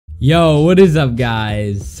Yo, what is up,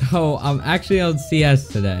 guys? So I'm actually on CS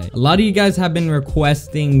today. A lot of you guys have been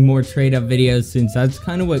requesting more trade up videos since that's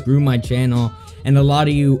kind of what grew my channel, and a lot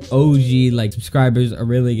of you OG like subscribers are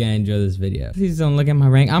really gonna enjoy this video. Please don't look at my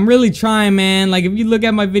rank. I'm really trying, man. Like, if you look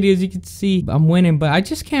at my videos, you can see I'm winning, but I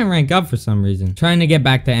just can't rank up for some reason. Trying to get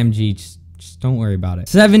back to MG. Just don't worry about it.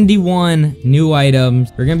 71 new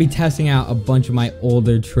items. We're gonna be testing out a bunch of my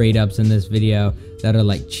older trade ups in this video that are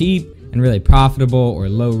like cheap and really profitable or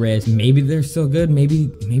low risk. Maybe they're still good. Maybe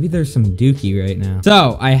there's some dookie right now.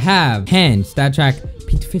 So I have 10 StatTrak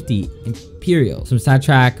P250 Imperial, some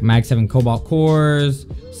StatTrak Mag 7 Cobalt cores,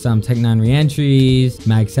 some Tech 9 reentries,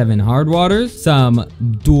 Mag 7 hard waters, some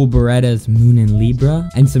dual Berettas Moon and Libra,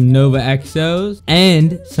 and some Nova Exos,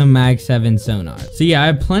 and some Mag 7 sonar. So yeah, I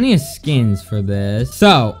have plenty of skins for this.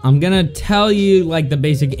 So I'm gonna tell you like the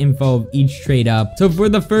basic info of each trade up. So for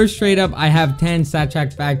the first trade up, I have 10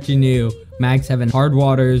 StatTrak Factory New Mag 7 hard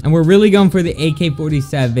waters, and we're really going for the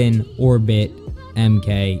AK-47 Orbit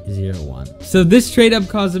MK01. So this trade up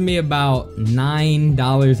costed me about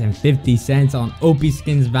 $9.50 on OP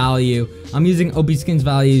skins value. I'm using OP skins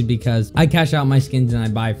values because I cash out my skins and I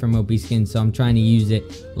buy from OP skins, so I'm trying to use it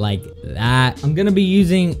like that. I'm gonna be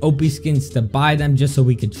using OP skins to buy them just so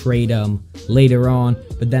we could trade them later on,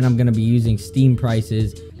 but then I'm gonna be using Steam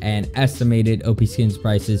prices and estimated OP skins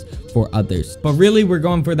prices for others. But really, we're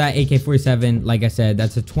going for that AK-47. Like I said,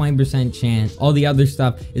 that's a 20% chance. All the other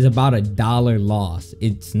stuff is about $1 loss.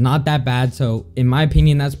 It's not that bad. So in my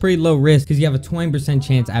opinion, that's pretty low risk because you have a 20%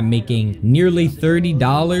 chance at making nearly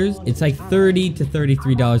 $30. It's like $30 to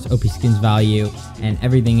 $33 OP skins value, and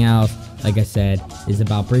everything else, like I said, is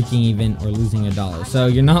about breaking even or losing $1. So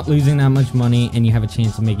you're not losing that much money and you have a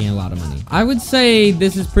chance of making a lot of money. I would say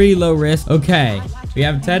this is pretty low risk. Okay, we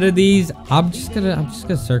have 10 of these. I'm just gonna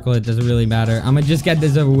circle it. Doesn't really matter. I'm gonna just get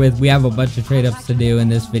this over with. We have a bunch of trade ups to do in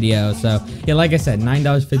this video. So yeah, like I said,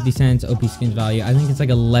 $9.50 OP skins value. I think it's like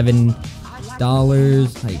 $11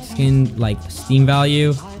 like skin, like Steam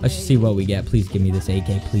value. Let's just see what we get. Please give me this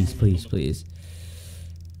AK, please, please, please.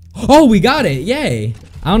 Oh, we got it. Yay.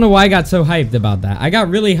 I don't know why I got so hyped about that. I got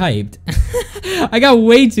really hyped. I got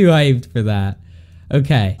way too hyped for that.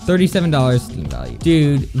 Okay, $37 Steam value.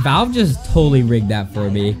 Dude, Valve just totally rigged that for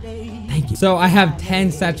me. Thank you. So I have 10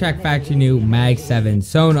 StatTrak Factory New Mag 7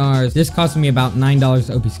 sonars. This cost me about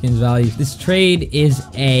 $9 OP skins value. This trade is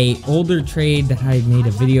a older trade that I made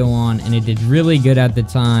a video on, and it did really good at the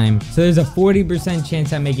time. So there's a 40%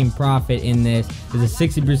 chance at making profit in this. There's a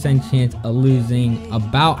 60% chance of losing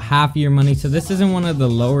about half of your money. So this isn't one of the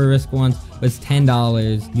lower risk ones, but it's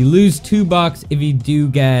 $10. You lose $2 if you do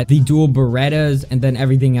get the dual Berettas, and then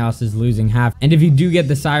everything else is losing half. And if you do get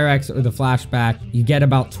the Cyrex or the flashback, you get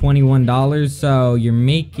about $21. So you're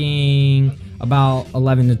making about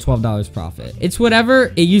 $11 to $12 profit. It's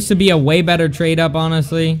whatever. It used to be a way better trade up,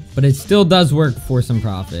 honestly, but it still does work for some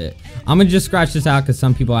profit. I'm gonna just scratch this out because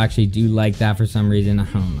some people actually do like that for some reason. I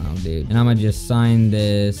don't know, dude. And I'm gonna just sign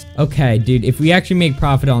this. Okay, dude, if we actually make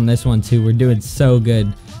profit on this one too, we're doing so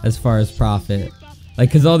good as far as profit. Like,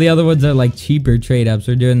 because all the other ones are like cheaper trade ups.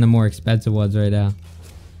 We're doing the more expensive ones right now.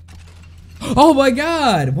 Oh my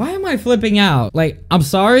god, why am I flipping out? Like, I'm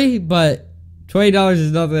sorry, but $20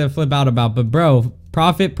 is nothing to flip out about. But bro,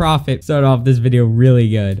 profit started off this video really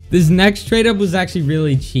good. This next trade up was actually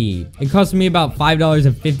really cheap. It cost me about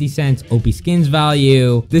 $5.50 OP skins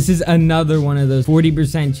value. This is another one of those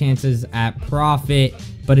 40% chances at profit,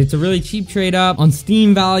 but it's a really cheap trade up. On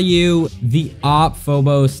Steam value, the Op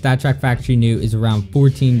Phobos StatTrak Factory New is around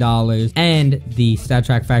 $14, and the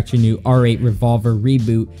StatTrak Factory New R8 Revolver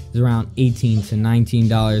Reboot is around $18 to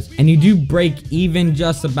 $19. And you do break even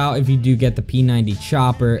just about if you do get the P90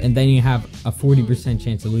 Chopper, and then you have a 40%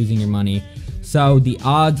 chance of losing your money. So the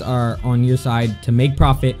odds are on your side to make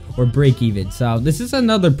profit or break even. So this is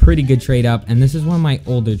another pretty good trade up, and this is one of my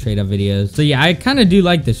older trade up videos. So yeah, I kind of do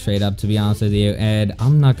like this trade up, to be honest with you, and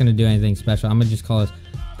I'm not gonna do anything special. I'm gonna just call it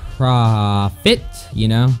profit, you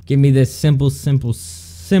know? Give me this simple,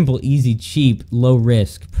 easy, cheap, low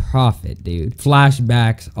risk profit, dude.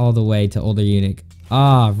 Flashbacks all the way to older Unic.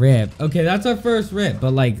 Ah, rip. Okay, that's our first rip,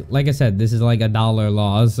 but like I said, this is like $1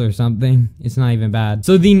 loss or something. It's not even bad.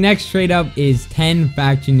 So the next trade up is 10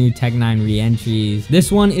 Factory New Tech 9 reentries. This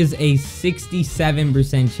one is a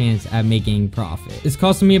 67% chance at making profit. It's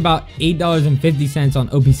costing me about $8.50 on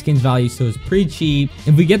OP skins value, so it's pretty cheap.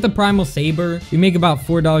 If we get the Primal Saber, we make about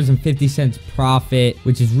 $4.50 profit,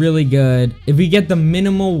 which is really good. If we get the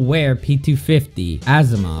minimal wear P250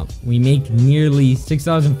 Asimov, we make nearly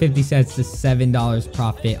 $6.50 to $7 $3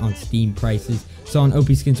 profit on Steam prices. So on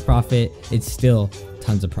OP Skins profit, it's still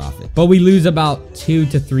tons of profit. But we lose about $2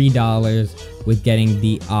 to $3 with getting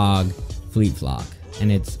the Og Fleet Flock.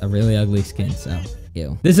 And it's a really ugly skin, so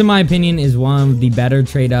ew. This, in my opinion, is one of the better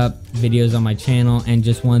trade up videos on my channel and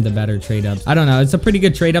just one of the better trade ups. I don't know, it's a pretty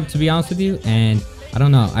good trade up, to be honest with you, and I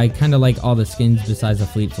don't know, I kind of like all the skins besides the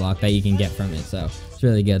Fleet Flock that you can get from it, so it's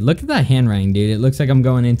really good. Look at that handwriting, dude. It looks like I'm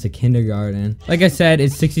going into kindergarten. Like I said,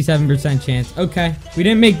 it's 67% chance. Okay, we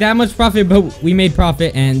didn't make that much profit, but we made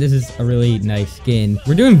profit, and this is a really nice skin.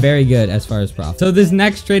 We're doing very good as far as profit. So this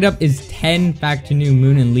next trade up is 10 Factor New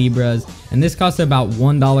Moon and Libras, and this costs about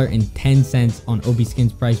 $1.10 on OP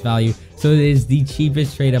Skins price value. So it is the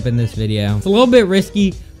cheapest trade up in this video. It's a little bit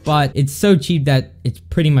risky, but it's so cheap that it's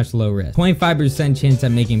pretty much low risk. 25% chance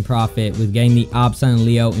at making profit with getting the Obson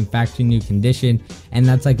Leo in Factory New condition, and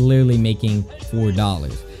that's like literally making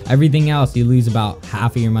 $4. Everything else, you lose about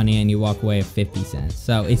half of your money and you walk away at 50 cents.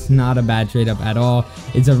 So it's not a bad trade up at all.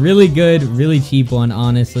 It's a really good, really cheap one,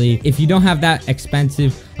 honestly. If you don't have that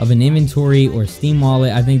expensive of an inventory or Steam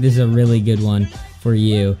wallet, I think this is a really good one for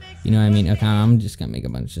you. You know what I mean? Okay, I'm just gonna make a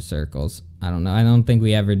bunch of circles. I don't know. I don't think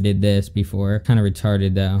we ever did this before. Kind of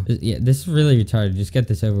retarded though. Yeah, this is really retarded. Just get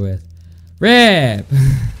this over with. RIP!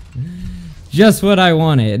 Just what I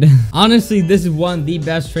wanted. Honestly, this is one of the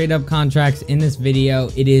best trade up contracts in this video.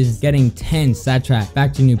 It is getting 10 Satrap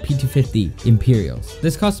back to new P250 Imperials.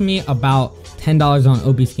 This cost me about $10 on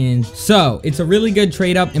OP Skins. So it's a really good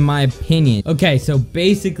trade up in my opinion. Okay, so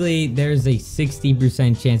basically there's a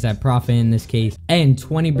 60% chance at profit in this case and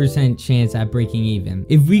 20% chance at breaking even.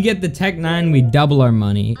 If we get the Tech 9, we double our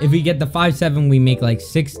money. If we get the 5.7, we make like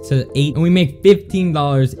 6 to 8, and we make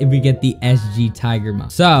 $15 if we get the SG Tiger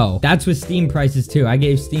Mode. So that's with Steam prices too. I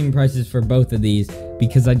gave Steam prices for both of these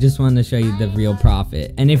because I just wanted to show you the real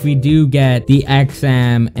profit. And if we do get the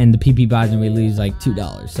XM and the PP buys, and we lose like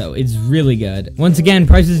 $2. So it's really good. Once again,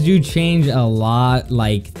 prices do change a lot.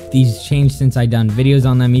 Like these changed since I done videos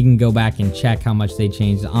on them. You can go back and check how much they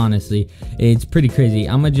changed. Honestly, it's pretty crazy.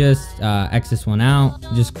 I'm gonna just X this one out,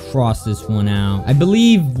 just cross this one out. I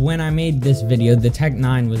believe when I made this video, the Tech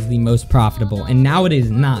 9 was the most profitable, and now it is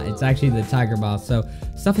not. It's actually the Tiger Boss. So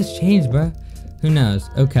stuff has changed, bro. Who knows?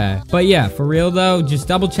 Okay. But yeah, for real though, just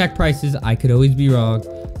double check prices. I could always be wrong.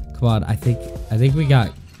 Come on, I think we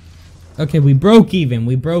got... Okay, we broke even.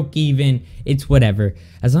 We broke even. It's whatever.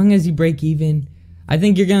 As long as you break even, I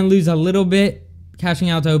think you're gonna lose a little bit cashing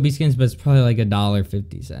out to OP Skins, but it's probably like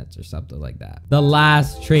 $1.50 or something like that. The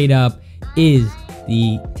last trade up is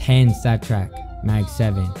the 10 Stat-Track Mag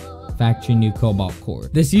 7 Factory New Cobalt Core.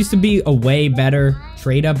 This used to be a way better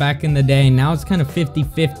trade up back in the day. Now it's kind of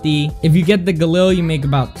 50-50. If you get the Galil, you make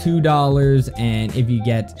about $2, and if you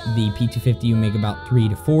get the P250, you make about $3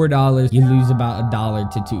 to $4. You lose about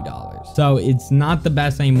 $1 to $2. So it's not the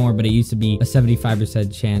best anymore, but it used to be a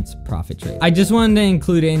 75% chance profit trade. I just wanted to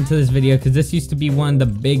include it into this video because this used to be one of the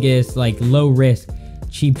biggest, like, low risk,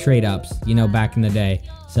 cheap trade ups, you know, back in the day.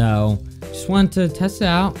 So just wanted to test it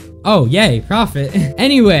out. Oh, yay, profit.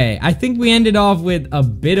 Anyway, I think we ended off with a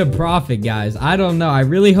bit of profit, guys. I don't know. I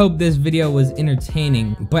really hope this video was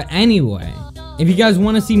entertaining. But anyway, if you guys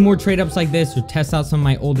want to see more trade ups like this or test out some of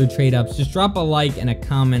my older trade ups, just drop a like and a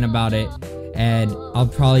comment about it, and I'll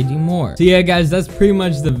probably do more. So yeah, guys, that's pretty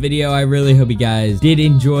much the video. I really hope you guys did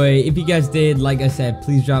enjoy. If you guys did, like I said,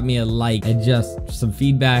 please drop me a like and just some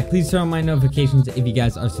feedback. Please turn on my notifications if you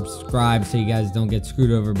guys are subscribed so you guys don't get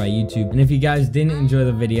screwed over by YouTube. And if you guys didn't enjoy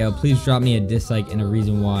the video, please drop me a dislike and a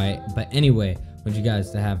reason why. But anyway, I want you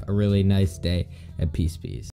guys to have a really nice day, and peace.